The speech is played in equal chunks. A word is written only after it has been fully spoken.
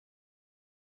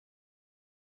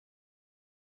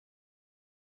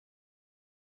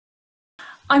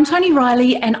I'm Toni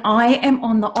Reilly and I am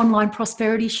on the Online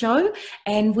Prosperity Show,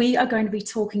 and we are going to be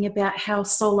talking about how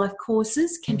SoulLife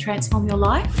courses can transform your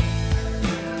life.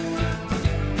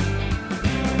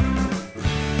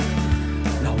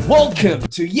 Now, welcome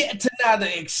to yet another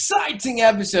exciting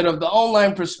episode of the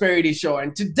Online Prosperity Show,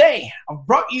 and today I've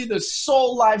brought you the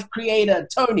SoulLife creator,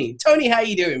 Toni. Toni, how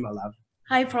you doing, my love?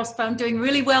 Hi, Prosper. I'm doing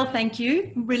really well, thank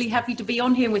you. I'm really happy to be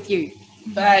on here with you.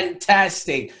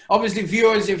 Fantastic. Obviously,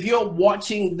 viewers, if you're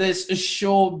watching this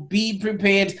show, be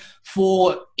prepared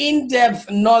for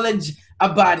in-depth knowledge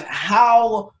about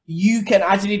how you can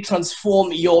actually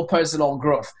transform your personal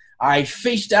growth. I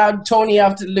fished out Toni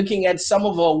after looking at some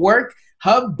of her work,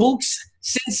 her books,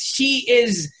 since she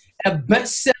is a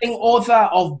best-selling author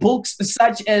of books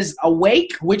such as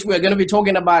Awake, which we're going to be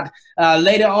talking about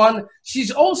later on.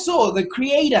 She's also the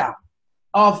creator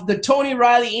of the Toni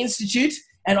Reilly Institute,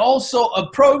 and also a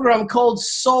program called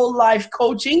SoulLife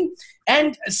Coaching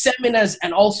and seminars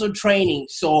and also training.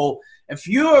 So if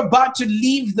you're about to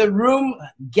leave the room,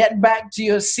 get back to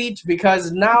your seat,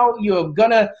 because now you're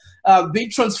gonna be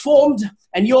transformed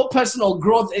and your personal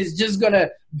growth is just gonna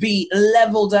be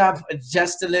leveled up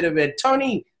just a little bit.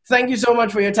 Toni, thank you so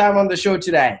much for your time on the show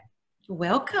today. You're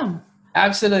welcome.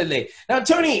 Absolutely. Now,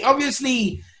 Toni,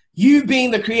 obviously you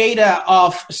being the creator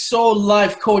of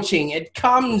SoulLife Coaching, it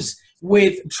comes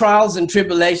with trials and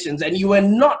tribulations, and you were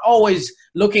not always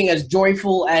looking as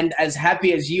joyful and as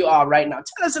happy as you are right now.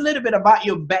 Tell us a little bit about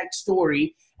your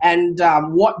backstory and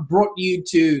what brought you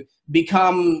to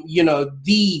become,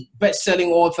 the best-selling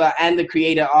author and the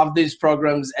creator of these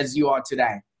programs as you are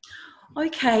today.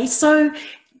 Okay, so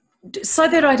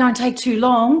that I don't take too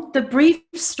long, the brief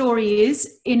story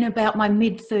is in about my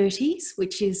mid-30s,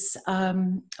 which is a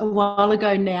while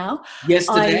ago now.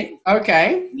 Yesterday?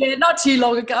 Okay. Yeah, not too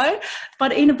long ago.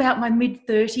 But in about my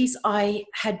mid-30s, I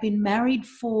had been married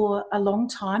for a long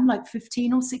time, like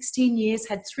 15 or 16 years,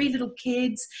 had 3 little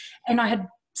kids, and I had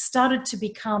started to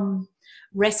become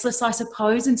restless, I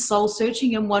suppose, and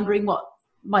soul-searching and wondering what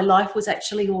my life was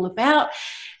actually all about.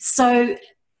 So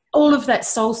all of that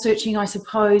soul-searching, I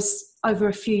suppose, over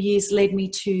a few years led me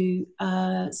to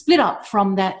split up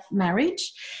from that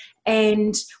marriage.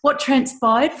 And what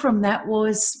transpired from that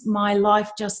was my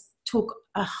life just took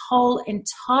a whole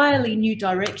entirely new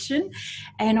direction.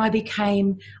 And I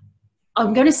became,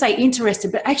 I'm going to say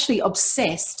interested, but actually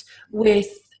obsessed with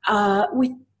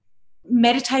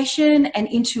meditation and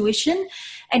intuition.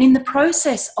 And in the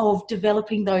process of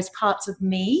developing those parts of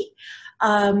me,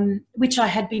 which I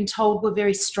had been told were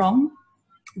very strong,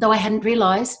 though I hadn't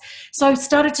realized. So I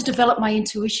started to develop my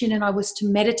intuition, and I was to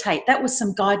meditate. That was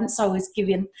some guidance I was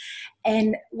given.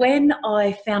 And when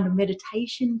I found a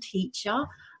meditation teacher,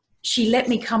 she let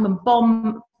me come and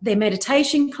bomb their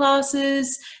meditation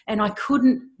classes, and I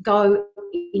couldn't go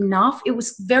enough. It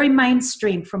was very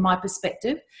mainstream from my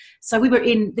perspective. So we were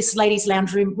in this ladies'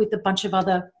 lounge room with a bunch of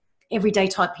other everyday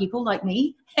type people like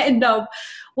me. And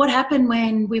what happened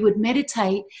when we would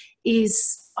meditate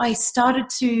is I started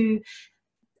to,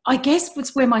 I guess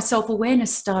was where my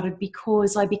self-awareness started,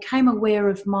 because I became aware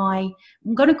of my,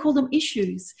 I'm going to call them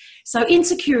issues. So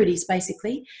insecurities,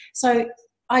 basically. So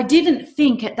I didn't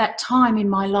think at that time in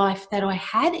my life that I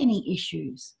had any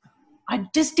issues. I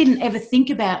just didn't ever think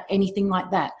about anything like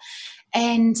that.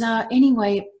 And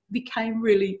anyway, it became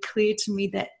really clear to me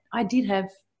that I did have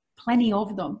plenty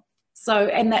of them. So,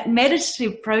 and that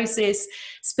meditative process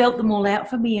spelt them all out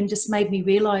for me and just made me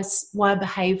realize why I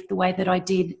behaved the way that I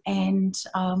did. And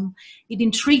it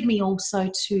intrigued me also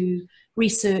to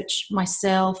research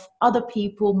myself, other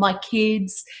people, my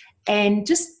kids, and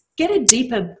just get a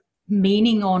deeper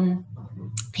meaning on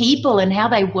people and how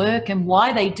they work and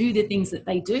why they do the things that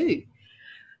they do.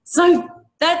 So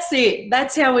that's it.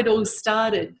 That's how it all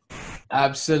started.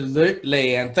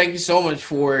 Absolutely. And thank you so much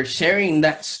for sharing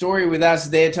that story with us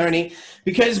there, Toni,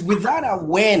 because without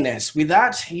awareness,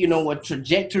 without, a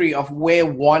trajectory of where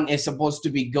one is supposed to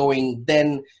be going,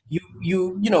 then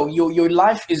your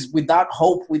life is without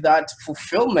hope, without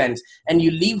fulfillment, and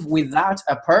you live without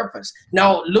a purpose.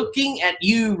 Now, looking at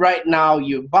you right now,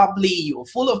 you're bubbly, you're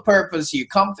full of purpose, you're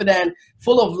confident,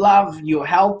 full of love, you're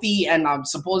healthy, and I'm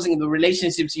supposing the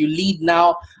relationships you lead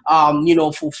now,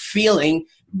 fulfilling.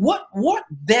 What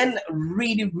then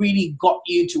really got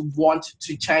you to want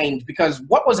to change? Because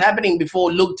what was happening before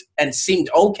looked and seemed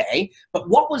okay, but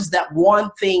what was that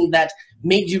one thing that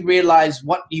made you realize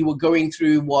what you were going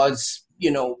through was,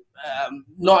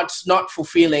 not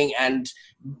fulfilling, and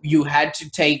you had to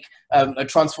take a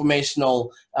transformational,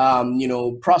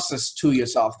 process to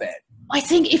yourself there? I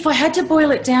think if I had to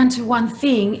boil it down to one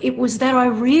thing, it was that I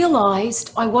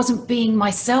realized I wasn't being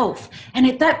myself. And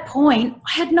at that point,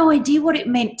 I had no idea what it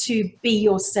meant to be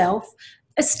yourself.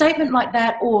 A statement like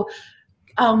that, or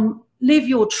live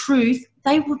your truth,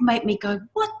 they would make me go,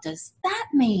 what does that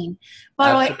mean? But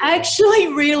Absolutely. I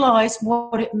actually realized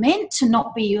what it meant to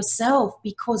not be yourself,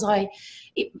 because I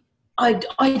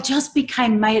just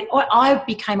became I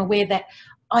became aware that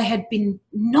I had been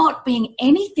not being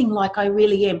anything like I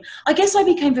really am. I guess I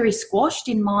became very squashed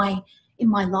in my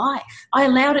life. I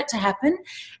allowed it to happen.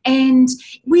 And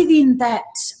within that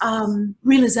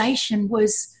realization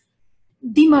was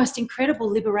the most incredible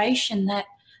liberation, that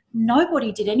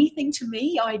nobody did anything to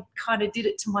me. I kind of did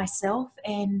it to myself.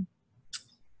 And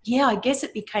yeah, I guess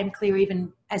it became clear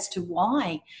even as to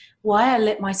why I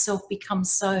let myself become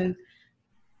so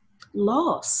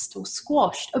lost or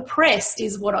squashed. Oppressed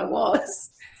is what I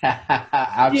was.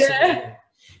 Absolutely. Yeah.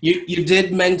 You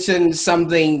did mention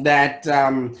something that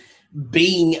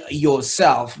being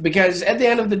yourself, because at the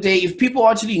end of the day, if people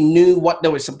actually knew what they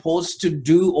were supposed to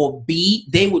do or be,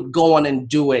 they would go on and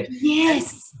do it.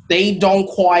 Yes. They don't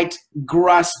quite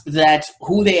grasp that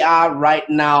who they are right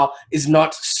now is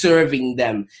not serving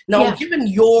them. Now, Yeah. given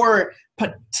your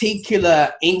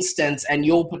particular instance and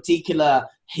your particular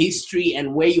history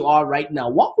and where you are right now,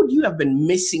 what would you have been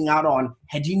missing out on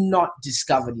had you not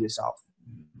discovered yourself?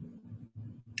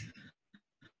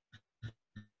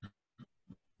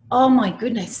 Oh my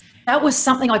goodness. That was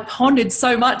something I pondered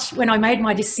so much when I made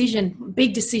my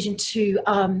big decision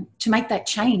to make that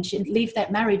change and leave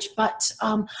that marriage. But,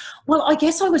 well, I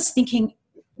guess I was thinking,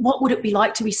 what would it be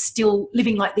like to be still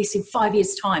living like this in 5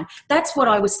 years' time? That's what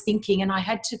I was thinking. And I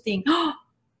had to think, oh,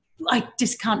 I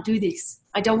just can't do this.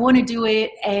 I don't want to do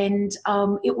it. And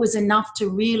it was enough to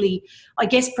really, I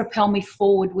guess, propel me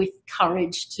forward with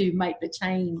courage to make the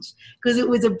change, because it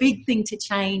was a big thing to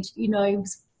change. You know, it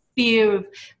was fear of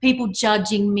people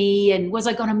judging me, and was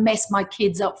I going to mess my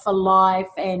kids up for life?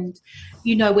 And,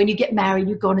 you know, when you get married,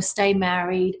 you're going to stay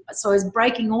married. So I was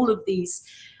breaking all of these,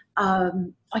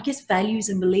 I guess, values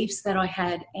and beliefs that I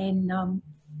had. And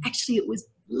actually it was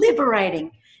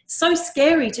liberating. So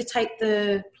scary to take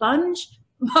the plunge,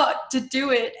 but to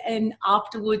do it. And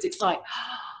afterwards it's like,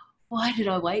 why did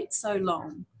I wait so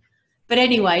long? But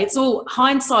anyway, it's all,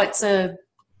 hindsight's a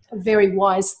very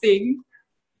wise thing.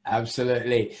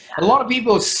 Absolutely. A lot of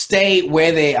people stay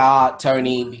where they are,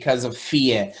 Toni, because of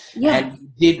fear. Yeah. And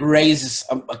you did raise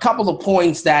a couple of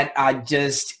points that are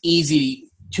just easy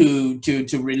to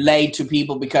relate to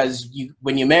people, because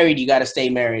when you're married, you got to stay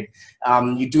married.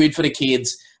 You do it for the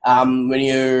kids. When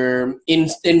you're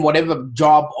in whatever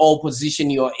job or position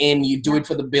you're in, you do it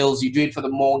for the bills, you do it for the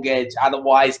mortgage.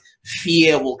 Otherwise,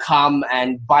 fear will come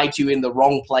and bite you in the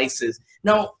wrong places.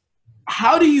 Now,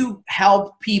 how do you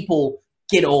help people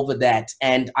get over that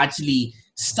and actually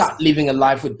start living a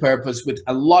life with purpose, with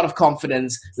a lot of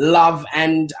confidence, love,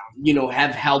 and, you know,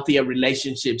 have healthier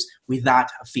relationships without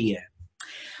fear?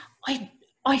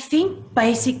 I think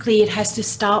basically it has to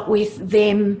start with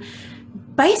them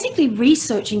basically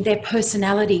researching their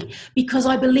personality, because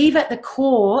I believe at the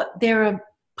core there are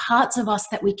parts of us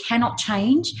that we cannot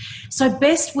change. So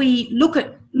best we look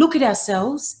at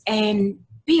ourselves and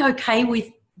be okay with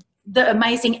the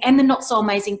amazing and the not so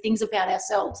amazing things about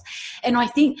ourselves. And I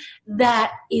think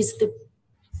that is the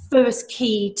first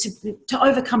key to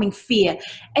overcoming fear.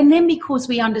 And then, because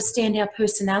we understand our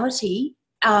personality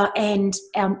and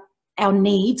our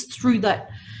needs through that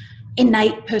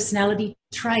innate personality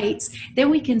traits, then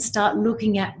we can start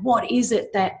looking at what is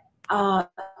it that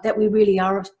we really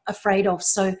are afraid of.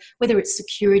 So whether it's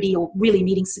security, or really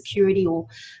needing security, or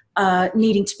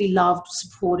needing to be loved,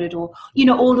 supported, or, you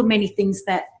know, all the many things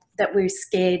that we're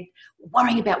scared,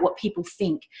 worrying about what people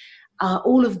think,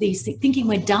 all of these things, thinking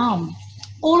we're dumb,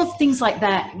 all of things like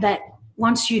that, that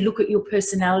once you look at your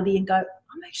personality and go,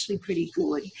 I'm actually pretty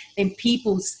good, then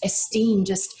people's esteem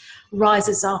just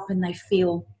rises up and they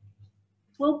feel,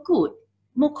 well, good,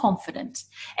 more confident.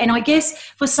 And I guess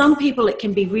for some people it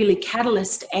can be really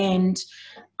catalyst, and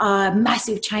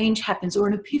massive change happens, or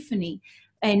an epiphany.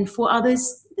 And for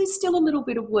others, there's still a little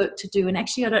bit of work to do. And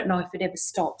actually, I don't know if it ever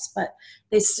stops, but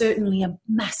there's certainly a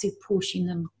massive push in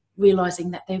them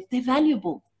realizing that they're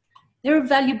valuable. They're a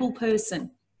valuable person.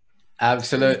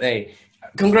 Absolutely.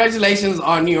 Congratulations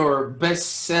on your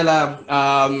bestseller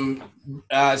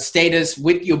status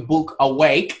with your book,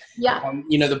 Awake. Yeah.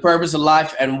 You know, the purpose of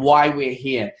life and why we're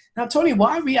here. Now, Toni,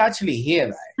 why are we actually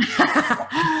here,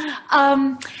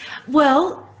 right?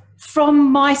 Well,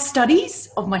 from my studies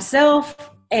of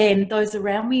myself and those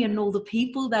around me and all the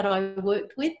people that I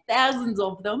worked with, thousands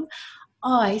of them,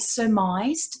 I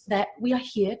surmised that we are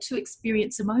here to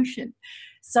experience emotion.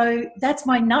 So that's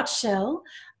my nutshell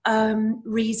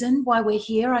reason why we're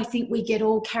here. I think we get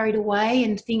all carried away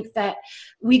and think that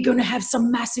we're going to have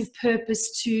some massive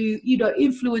purpose to,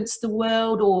 influence the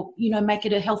world or, make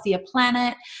it a healthier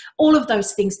planet. All of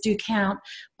those things do count.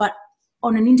 But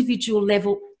on an individual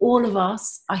level, all of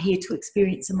us are here to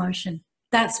experience emotion.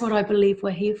 That's what I believe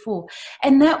we're here for.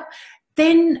 And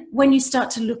then when you start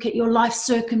to look at your life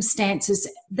circumstances,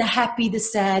 the happy, the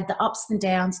sad, the ups and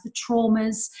downs, the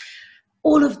traumas,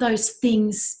 all of those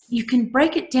things, you can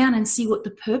break it down and see what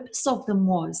the purpose of them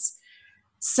was.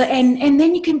 So, and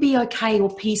then you can be okay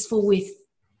or peaceful with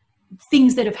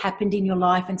things that have happened in your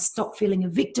life and stop feeling a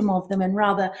victim of them and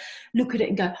rather look at it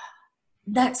and go,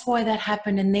 that's why that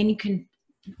happened. And then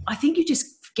I think you just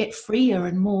get freer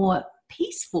and more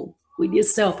peaceful with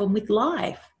yourself and with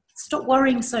life. Stop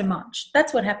worrying so much.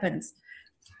 That's what happens.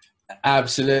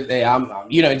 Absolutely. I'm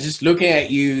just looking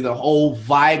at you, the whole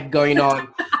vibe going on.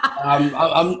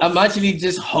 I'm actually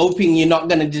just hoping you're not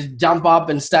going to just jump up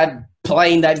and start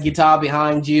playing that guitar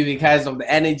behind you because of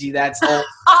the energy that's all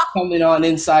coming on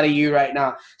inside of you right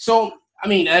now. So,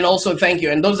 and also thank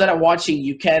you. And those that are watching,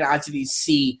 you can actually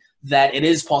see that it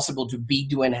is possible to be,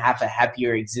 do, and have a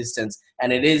happier existence.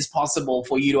 And it is possible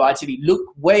for you to actually look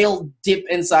well deep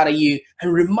inside of you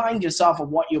and remind yourself of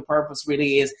what your purpose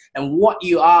really is and what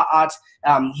you are out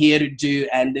here to do.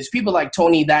 And there's people like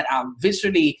Toni that are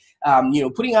viscerally,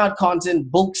 putting out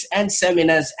content, books, and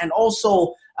seminars, and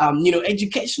also,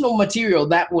 educational material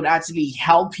that would actually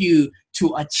help you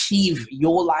to achieve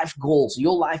your life goals,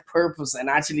 your life purpose, and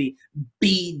actually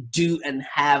be, do, and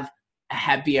have a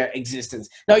happier existence.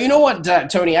 Now, you know what,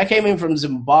 Toni, I came in from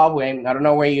Zimbabwe. I don't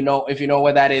know if you know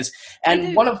where that is.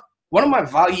 And one of my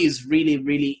values really,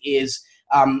 really is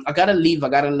I got to live, I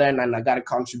got to learn, and I got to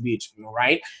contribute,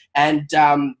 right? And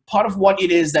part of what it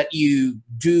is that you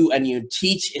do and you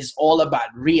teach is all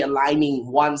about realigning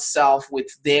oneself with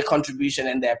their contribution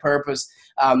and their purpose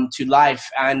to life.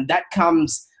 And that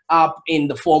comes up in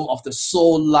the form of the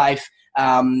SoulLife,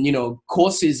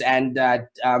 courses and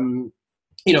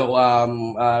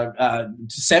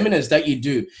seminars that you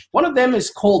do. One of them is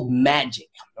called magic.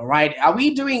 All right. Are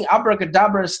we doing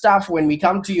abracadabra stuff when we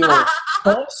come to your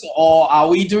course, or are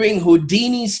we doing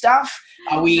Houdini stuff?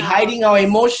 Are we hiding our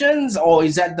emotions, or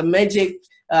is that the magic?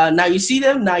 Now you see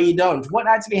them, now you don't. What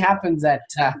actually happens at?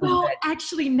 Well,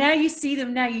 actually, now you see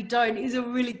them, now you don't is a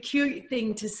really cute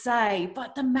thing to say.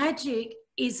 But the magic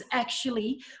is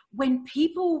actually when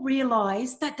people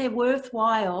realize that they're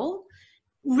worthwhile,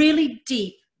 really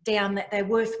deep down that they're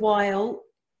worthwhile.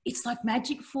 It's like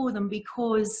magic for them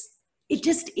because it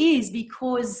just is,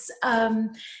 because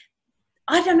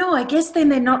I don't know, I guess then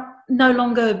they're no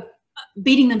longer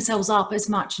beating themselves up as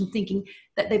much and thinking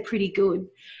that they're pretty good.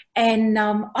 And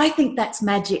I think that's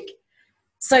magic.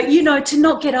 So, to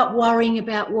not get up worrying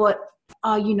about what,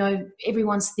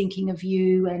 everyone's thinking of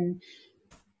you. And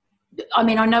I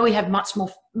know we have much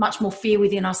more fear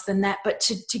within us than that, but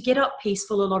to get up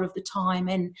peaceful a lot of the time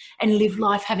and live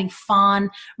life having fun,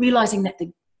 realizing that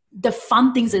the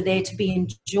fun things are there to be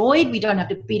enjoyed. We don't have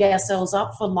to beat ourselves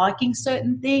up for liking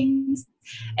certain things.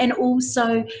 And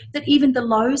also that even the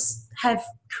lows have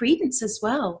credence as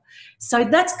well. So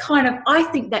that's I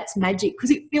think that's magic,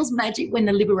 because it feels magic when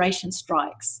the liberation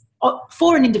strikes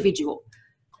for an individual.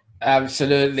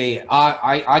 Absolutely.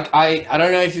 I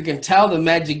don't know if you can tell the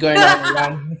magic going on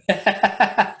around.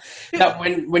 That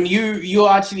when you're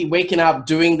actually waking up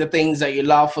doing the things that you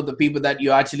love for the people that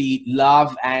you actually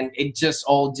love, and it just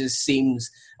all just seems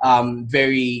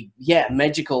very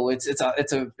magical. It's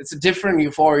a different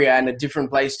euphoria and a different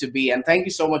place to be. And thank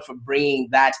you so much for bringing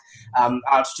that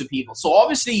out to people. So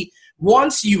obviously,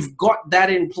 once you've got that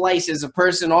in place as a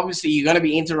person, obviously you're going to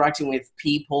be interacting with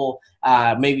people,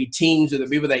 maybe teams, or the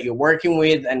people that you're working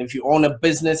with. And if you own a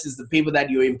business, it's the people that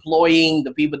you're employing,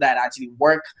 the people that actually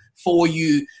work for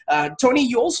you. Toni,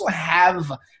 you also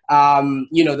have,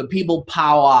 the people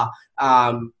power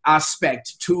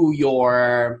aspect to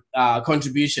your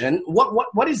contribution.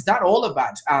 What is that all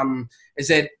about? Is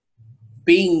it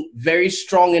being very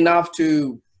strong enough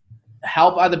to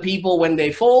help other people when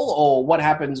they fall, or what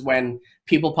happens when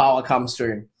people power comes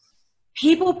through?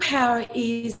 People power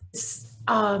is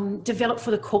developed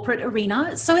for the corporate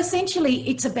arena. So essentially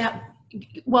it's about,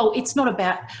 well, it's not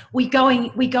about, we go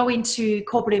into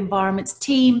corporate environments,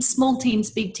 teams, small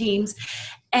teams, big teams,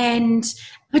 and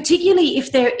particularly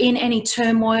if they're in any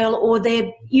turmoil or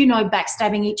they're,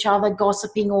 backstabbing each other,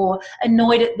 gossiping, or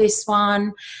annoyed at this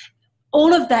one,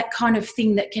 all of that kind of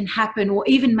thing that can happen, or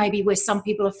even maybe where some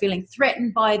people are feeling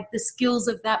threatened by the skills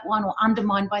of that one or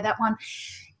undermined by that one.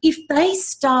 If they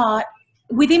start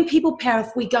within People Power,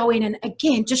 if we go in and,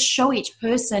 again, just show each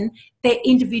person their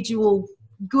individual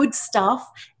good stuff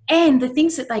and the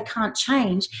things that they can't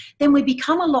change, then we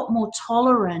become a lot more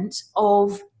tolerant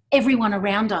of everyone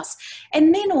around us.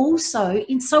 And then also,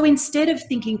 so instead of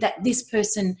thinking that this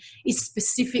person is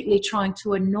specifically trying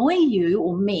to annoy you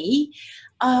or me,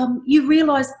 you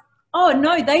realize, oh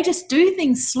no, they just do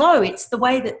things slow. It's the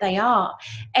way that they are.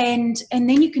 And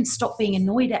then you can stop being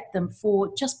annoyed at them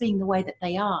for just being the way that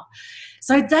they are.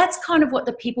 So that's kind of what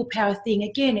the People Power thing,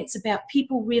 again, it's about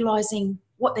people realizing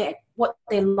what they're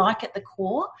like at the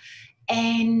core,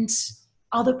 and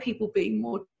other people being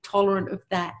more tolerant of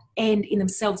that and in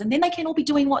themselves. And then they can all be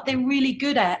doing what they're really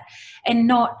good at, and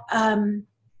not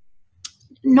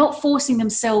forcing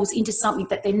themselves into something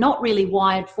that they're not really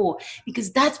wired for,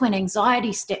 because that's when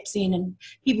anxiety steps in and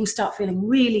people start feeling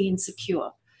really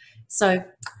insecure. So,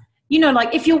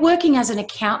 like if you're working as an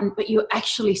accountant, but you're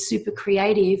actually super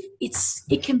creative,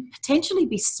 it can potentially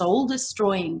be soul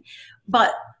destroying,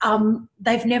 but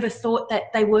they've never thought that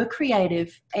they were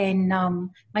creative, and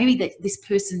maybe that this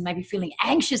person may be feeling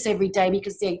anxious every day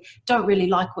because they don't really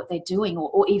like what they're doing,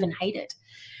 or even hate it.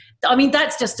 I mean,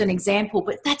 that's just an example,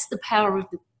 but that's the power of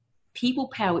the People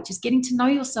Power, which is getting to know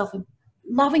yourself and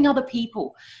loving other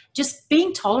people, just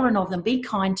being tolerant of them, be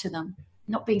kind to them,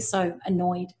 not being so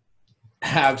annoyed.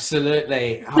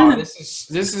 Absolutely. Oh, this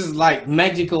is like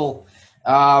magical,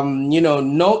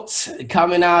 notes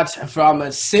coming out from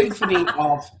a symphony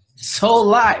of soul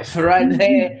life right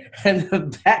there,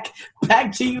 and back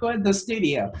to you at the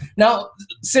studio. Now,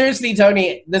 seriously,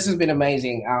 Toni, this has been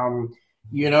amazing.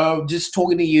 Just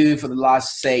talking to you for the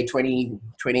last, say, 15,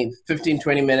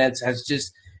 20 minutes has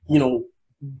just,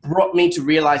 brought me to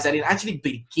realize that it actually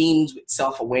begins with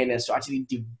self-awareness, to actually,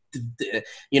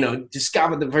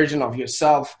 discover the version of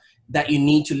yourself that you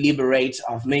need to liberate,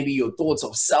 of maybe your thoughts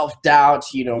of self-doubt,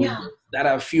 that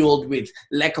are fueled with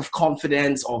lack of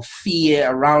confidence or fear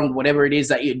around whatever it is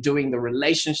that you're doing, the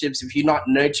relationships, if you're not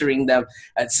nurturing them,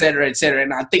 et cetera, et cetera.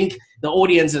 And I think the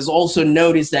audience has also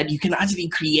noticed that you can actually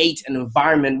create an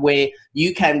environment where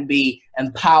you can be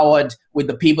empowered with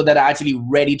the people that are actually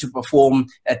ready to perform,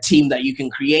 a team that you can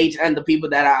create, and the people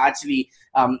that are actually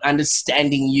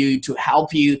understanding you to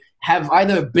help you have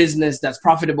either a business that's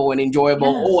profitable and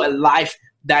enjoyable, or a life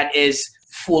that is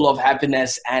full of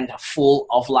happiness and full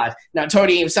of life. Now,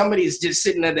 Toni, if somebody is just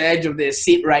sitting at the edge of their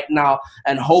seat right now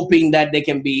and hoping that they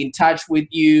can be in touch with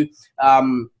you,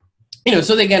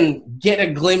 so they can get a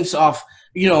glimpse of,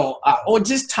 or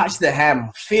just touch the hem,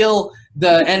 feel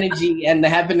the energy and the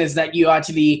happiness that you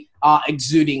actually are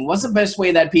exuding, what's the best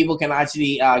way that people can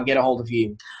actually get a hold of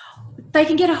you? They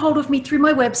can get a hold of me through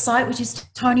my website, which is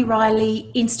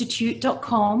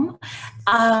ToniReillyInstitute.com.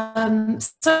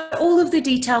 So all of the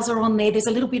details are on there. There's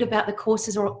a little bit about the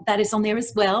courses that is on there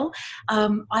as well.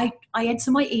 I answer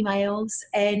my emails,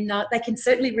 and they can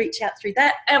certainly reach out through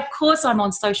that. And of course, I'm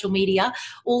on social media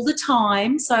all the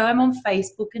time. So I'm on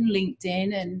Facebook and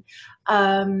LinkedIn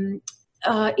and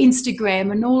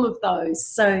Instagram and all of those.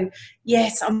 So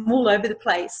yes, I'm all over the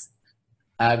place.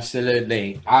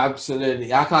 Absolutely.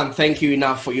 Absolutely. I can't thank you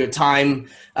enough for your time.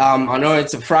 I know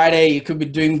it's a Friday. You could be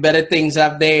doing better things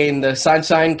up there in the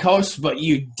Sunshine Coast, but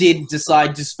you did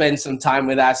decide to spend some time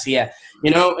with us here.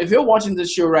 If you're watching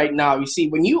this show right now, you see,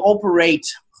 when you operate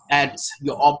at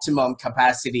your optimum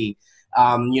capacity,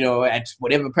 at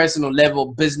whatever personal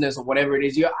level, business, or whatever it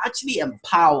is, you're actually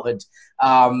empowered,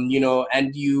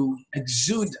 and you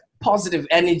exude positive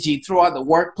energy throughout the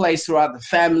workplace, throughout the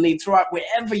family, throughout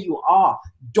wherever you are.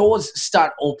 Doors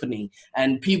start opening,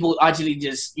 and people actually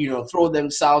just, throw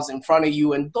themselves in front of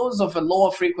you, and those of a lower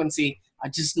frequency are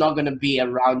just not going to be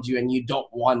around you, and you don't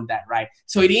want that, right?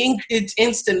 So it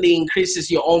instantly increases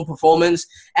your own performance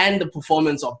and the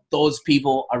performance of those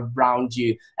people around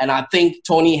you. And I think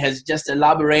Toni has just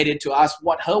elaborated to us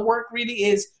what her work really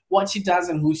is, what she does,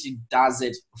 and who she does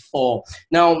it for.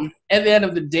 Now, at the end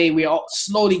of the day, we are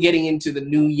slowly getting into the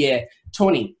new year.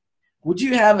 Toni, would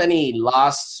you have any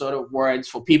last sort of words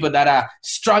for people that are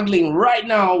struggling right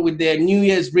now with their New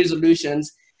Year's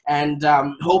resolutions and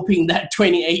hoping that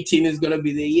 2018 is going to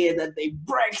be the year that they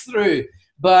break through,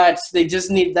 but they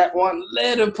just need that one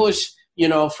little push,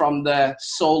 from the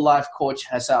Soul Life coach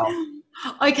herself?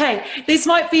 Okay, this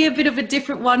might be a bit of a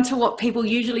different one to what people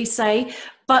usually say,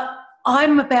 but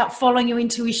I'm about following your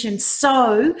intuition.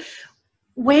 So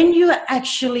when you're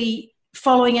actually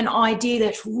following an idea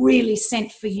that's really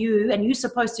sent for you, and you're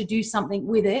supposed to do something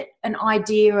with it, an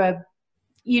idea, a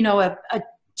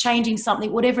changing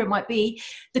something, whatever it might be,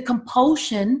 the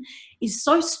compulsion is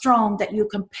so strong that you're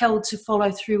compelled to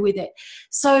follow through with it.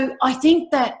 So I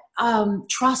think that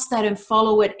trust that and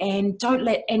follow it, and don't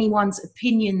let anyone's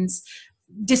opinions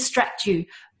distract you.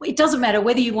 It doesn't matter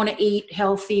whether you want to eat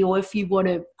healthy or if you want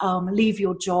to leave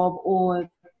your job or,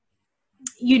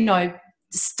 you know,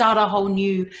 start a whole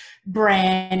new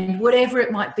brand, whatever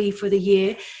it might be for the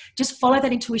year. Just follow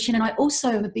that intuition. And I also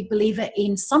am a big believer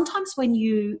in sometimes when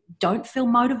you don't feel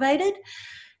motivated,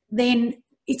 then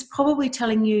it's probably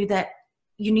telling you that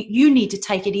you need to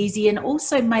take it easy. And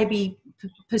also maybe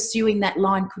pursuing that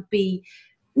line could be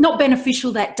not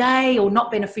beneficial that day or not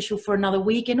beneficial for another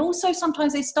week. And also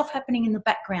sometimes there's stuff happening in the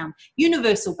background,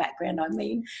 universal background, I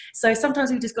mean. So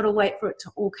sometimes we just got to wait for it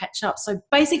to all catch up. So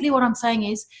basically what I'm saying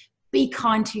is be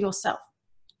kind to yourself.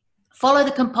 Follow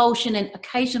the compulsion, and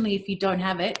occasionally if you don't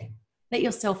have it, let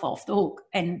yourself off the hook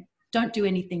and don't do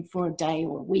anything for a day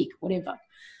or a week, whatever.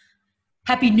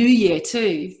 Happy New Year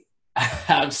too.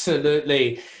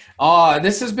 Absolutely. Oh,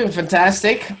 this has been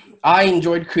fantastic. I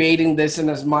enjoyed creating this, and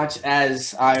as much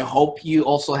as I hope you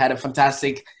also had a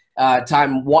fantastic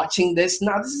time watching this.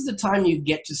 Now, this is the time you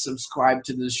get to subscribe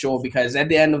to the show, because at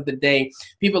the end of the day,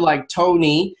 people like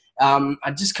Toni are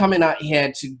just coming out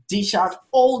here to dish out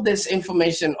all this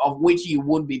information of which you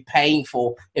would be paying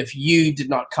for if you did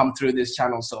not come through this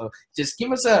channel. So just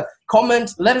give us a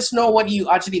comment. Let us know what you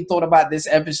actually thought about this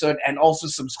episode, and also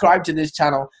subscribe to this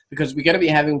channel, because we're going to be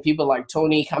having people like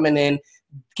Toni coming in,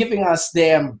 giving us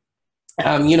their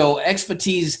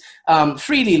expertise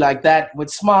freely like that,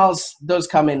 with smiles. Those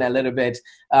come in a little bit,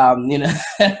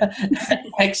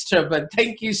 extra. But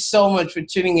thank you so much for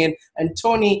tuning in. And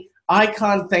Toni, I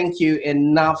can't thank you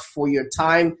enough for your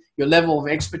time, your level of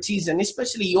expertise, and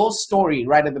especially your story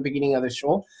right at the beginning of the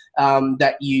show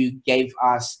that you gave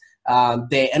us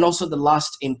there, and also the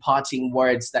last imparting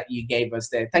words that you gave us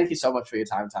there. Thank you so much for your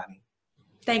time, Toni.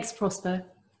 Thanks, Prosper.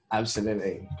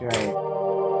 Absolutely. Great.